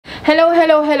Hello,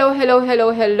 hello, hello, hello,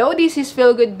 hello, hello. This is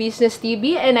Feel Good Business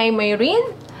TV and I'm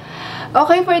Irene.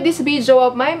 Okay, for this video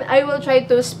of mine, I will try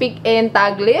to speak in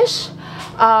Taglish.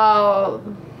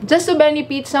 Just to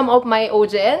benefit some of my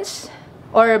audience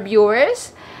or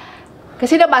viewers.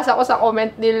 Kasi nabasa ko sa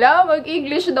comment nila,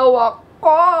 mag-English daw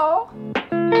ako.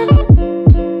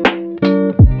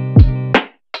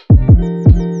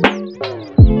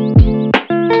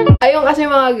 Ayun kasi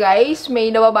mga guys,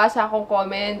 may nababasa akong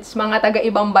comments, mga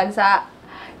taga-ibang bansa.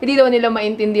 Hindi daw nila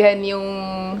maintindihan yung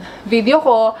video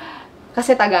ko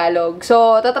kasi Tagalog.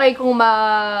 So, tatry kong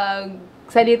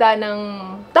magsalita ng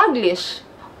Taglish.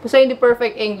 So, hindi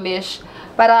perfect English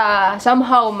para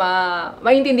somehow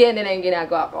maintindihan nila yung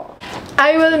ginagawa ko.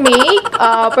 I will make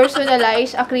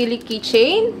personalized acrylic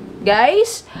keychain,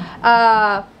 guys.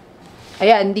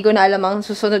 Ayan, hindi ko na alam ang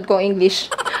susunod kong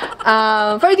English.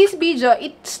 For this video,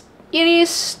 it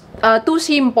is too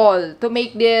simple to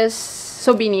make this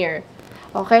souvenir.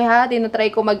 Okay ha? Tinatry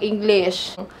ko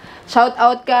mag-English. Shout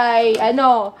out kay,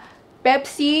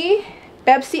 Pepsi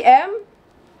M,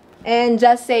 and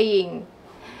Just Saying.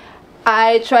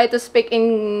 I try to speak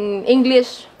in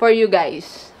English for you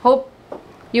guys. Hope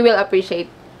you will appreciate.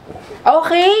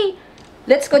 Okay,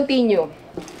 let's continue.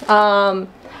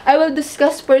 I will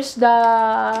discuss first the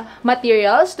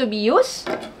materials to be used.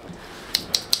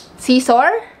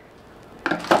 Scissor.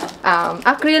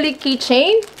 Acrylic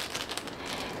keychain.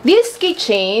 This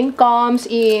keychain comes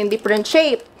in different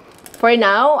shape. For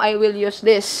now, I will use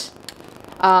this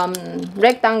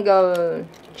rectangle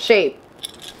shape.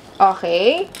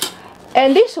 Okay.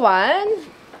 And this one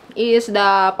is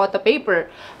the photo paper.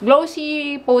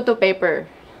 Glossy photo paper.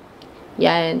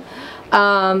 Yan.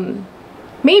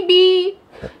 Maybe,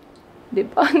 di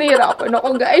ba? Nahirapan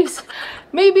ako, guys.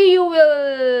 Maybe you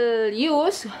will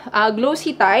use a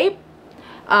glossy type.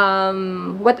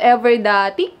 Whatever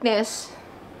the thickness,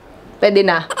 pwede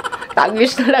na.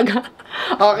 Taglish talaga.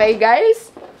 Okay,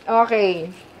 guys? Okay.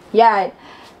 Yan.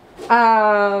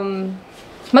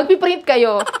 Magpiprint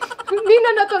kayo. Hindi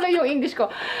na natuloy yung English ko.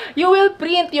 You will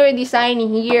print your design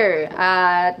here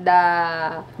at the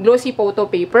glossy photo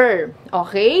paper.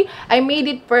 Okay? I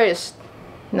made it first.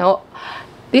 No?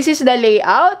 This is the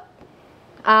layout.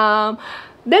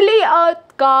 The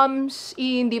layout comes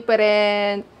in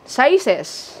different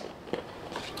sizes.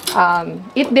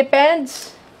 It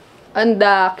depends on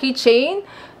the keychain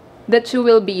that you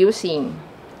will be using.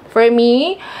 For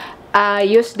me, I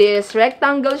use this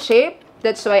rectangle shape.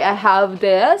 That's why I have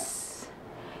this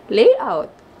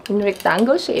layout in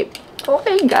rectangle shape.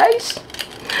 Okay, guys.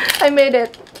 I made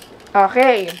it.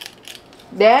 Okay.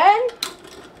 Then,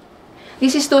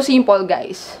 this is too simple,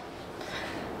 guys.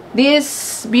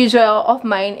 This video of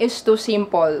mine is too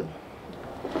simple.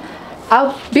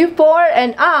 Before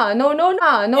and after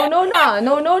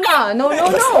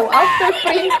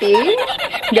printing,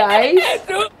 guys,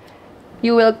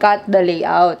 you will cut the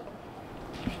layout.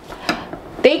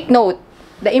 Take note,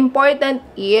 the important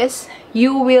is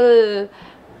you will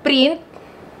print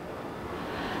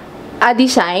a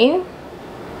design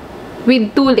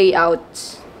with two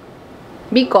layouts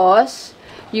because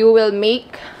you will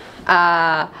make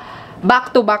a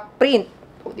back-to-back print.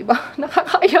 O, diba?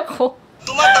 Nakakaya ko.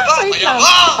 Tumataba!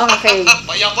 Mayabang! Okay.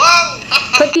 Mayabang!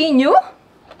 Continue.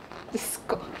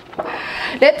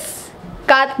 Let's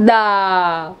cut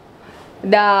the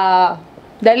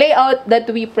layout that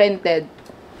we printed.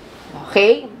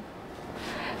 Okay.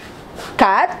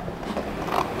 Cut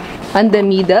on the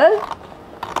middle.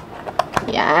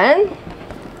 Yan.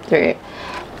 There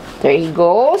it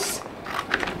goes.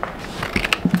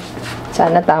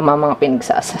 Sana tama mga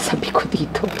pinagsasabi ko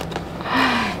dito.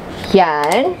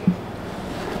 Yan.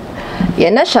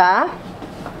 Yan na siya.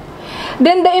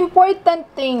 Then, the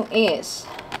important thing is,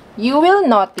 you will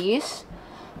notice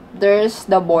there's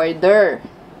the border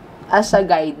as a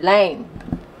guideline.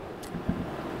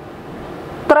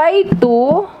 Try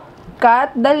to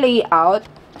cut the layout.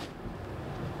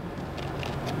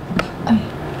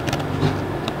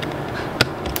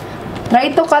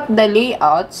 Try to cut the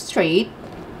layout straight.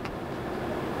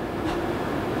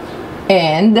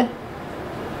 And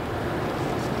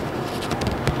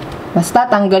basta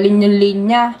tanggalin yung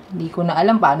linya. Hindi ko na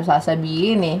alam paano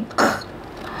sasabihin eh.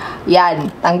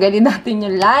 Yan, tanggalin natin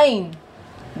yung line.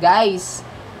 Guys.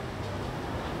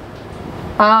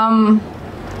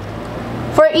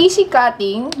 For easy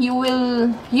cutting, you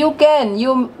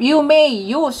may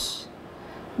use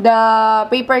the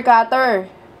paper cutter.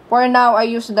 For now, I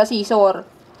use the scissor.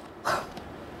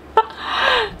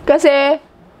 Kasi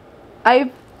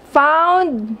I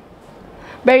found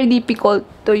very difficult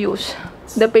to use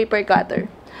the paper cutter.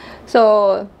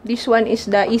 So, this one is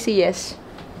the easiest.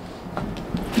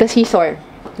 the scissor.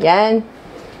 Yan.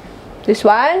 This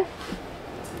one.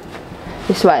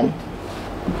 This one.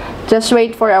 Just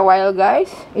wait for a while, guys.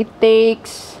 It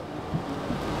takes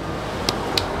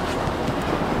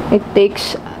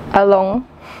a long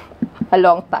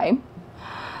time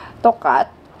to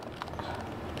cut.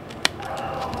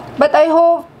 But I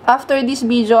hope after this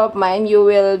video of mine, you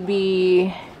will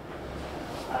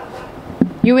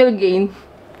gain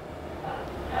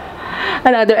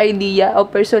another idea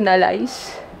of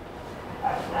personalized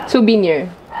souvenir.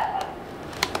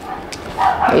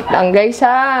 Wait lang, guys,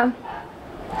 ha.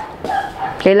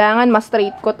 Kailangan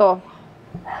ma-straight ko to.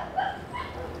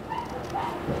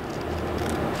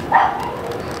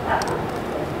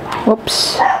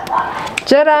 Oops.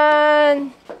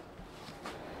 Charan!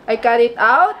 I cut it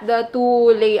out, the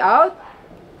two layout,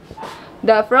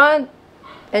 the front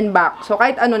and back. So,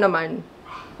 kahit ano naman.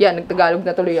 Yan, nagtagalog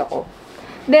na tuloy ako.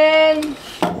 Then,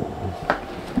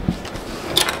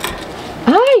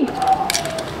 ay!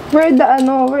 Where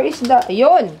is the,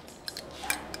 ayun!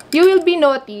 You will be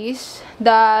notice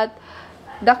that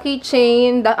the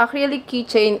keychain, the acrylic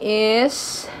keychain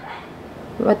is,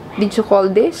 what did you call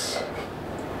this?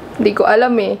 Hindi ko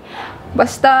alam eh.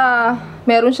 Basta,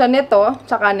 meron siya nito,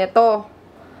 tsaka nito.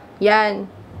 Yan.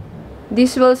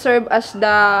 This will serve as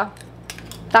the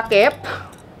takip.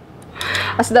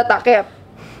 As the takip.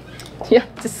 Yan,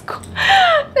 Diyos ko.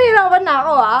 Nahirapan na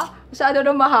ako, ha? Masyado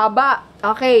na mahaba.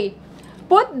 Okay.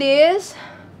 Put this.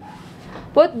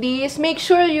 Make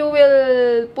sure you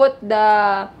will put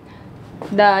the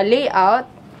layout,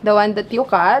 the one that you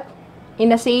cut, in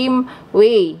the same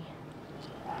way.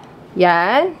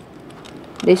 Yan.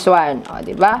 This one. O,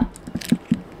 diba?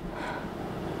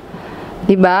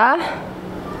 Diba?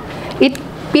 It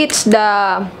fits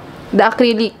the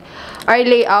acrylic. Our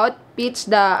layout fits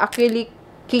the acrylic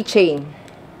keychain.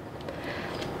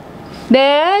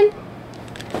 Then,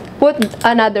 put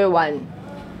another one.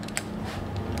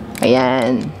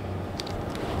 Ayan.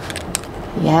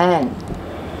 Ayan.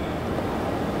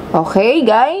 Okay,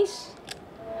 guys.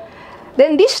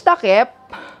 Then, this takip,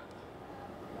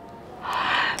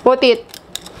 put it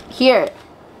here.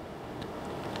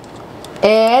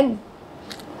 And,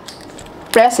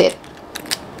 press it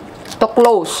to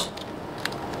close.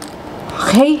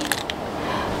 Okay?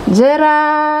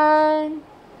 Jaran!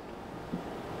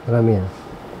 Marami yan.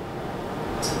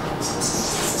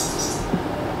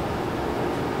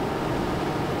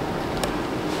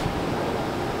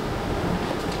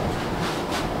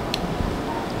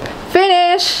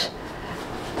 Finish!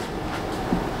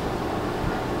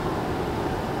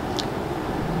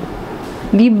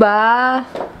 Diba?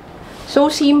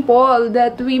 So simple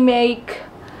that we make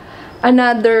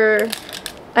another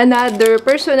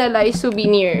personalized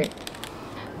souvenir.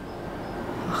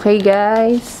 Okay,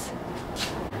 guys.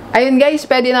 Ayun, guys,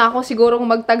 pwede na ako sigurong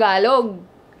magtagalog.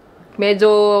 Medyo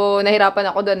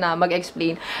nahirapan ako doon na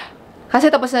mag-explain. Kasi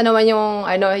tapos na naman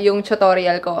yung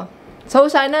tutorial ko.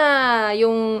 So, sana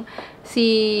yung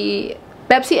si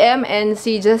Pepsi M and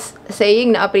si Just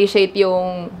Saying na-appreciate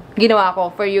yung ginawa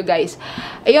ko for you guys.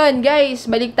 Ayun, guys,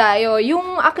 balik tayo.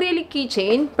 Yung acrylic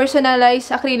keychain,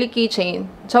 personalized acrylic keychain,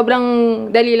 sobrang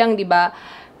dali lang, diba?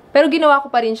 Pero ginawa ko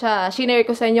pa rin siya. Shinare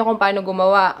ko sa inyo kung paano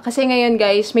gumawa. Kasi ngayon,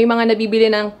 guys, may mga nabibili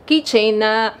ng keychain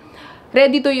na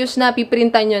ready to use na,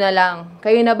 piprintan nyo na lang.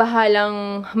 Kayo na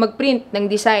bahalang mag-print ng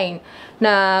design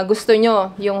na gusto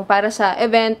nyo. Yung para sa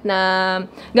event na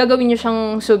gagawin nyo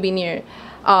siyang souvenir.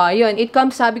 Yun. It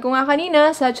comes, sabi ko nga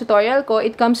kanina sa tutorial ko,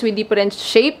 it comes with different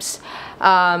shapes.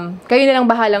 Kayo na lang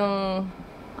bahalang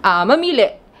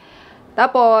mamili.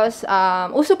 Tapos,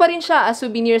 uso pa rin siya as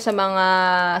souvenir sa mga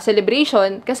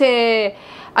celebration. Kasi,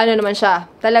 ano naman siya,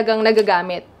 talagang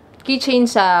nagagamit. Keychain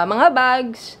sa mga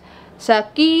bags, sa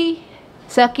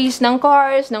keys ng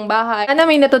cars, ng bahay. Sana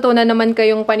may natutunan naman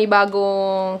kayong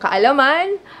panibagong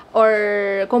kaalaman or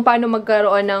kung paano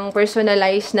magkaroon ng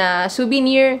personalized na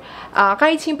souvenir.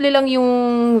 Kahit simple lang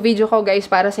yung video ko,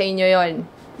 guys, para sa inyo yon.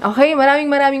 Okay,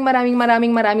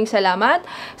 maraming salamat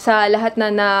sa lahat na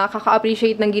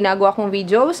nakaka-appreciate ng ginagawa kong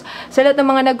videos. Sa lahat ng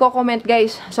mga nagko-comment,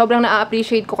 guys, sobrang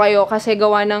na-appreciate ko kayo kasi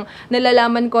gawa ng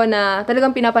nalalaman ko na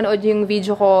talagang pinapanood yung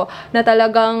video ko, na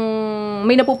talagang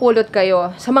may napupulot kayo.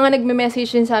 Sa mga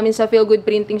nagme-message din sa amin sa Feel Good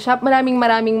Printing Shop, maraming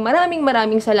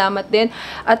salamat din.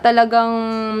 At talagang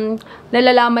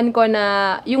nalalaman ko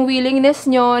na yung willingness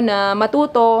nyo na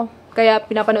matuto, kaya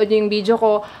pinapanood nyo yung video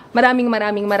ko. Maraming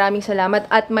salamat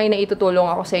at may naitutulong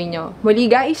ako sa inyo. Muli,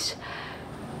 guys,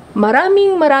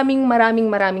 maraming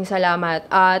salamat.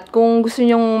 At kung gusto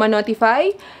nyong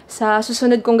ma-notify sa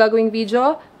susunod kong gagawing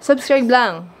video, subscribe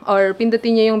lang or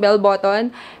pindutin nyo yung bell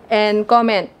button and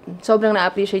comment. Sobrang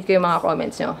na-appreciate ko yung mga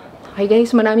comments nyo. Okay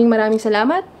guys, maraming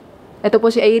salamat. Ito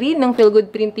po si Irene ng Feel Good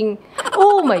Printing.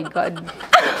 Oh my God!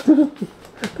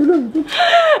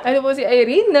 Ito po si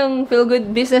Irene ng Feel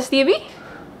Good Business TV.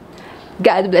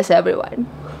 God bless everyone.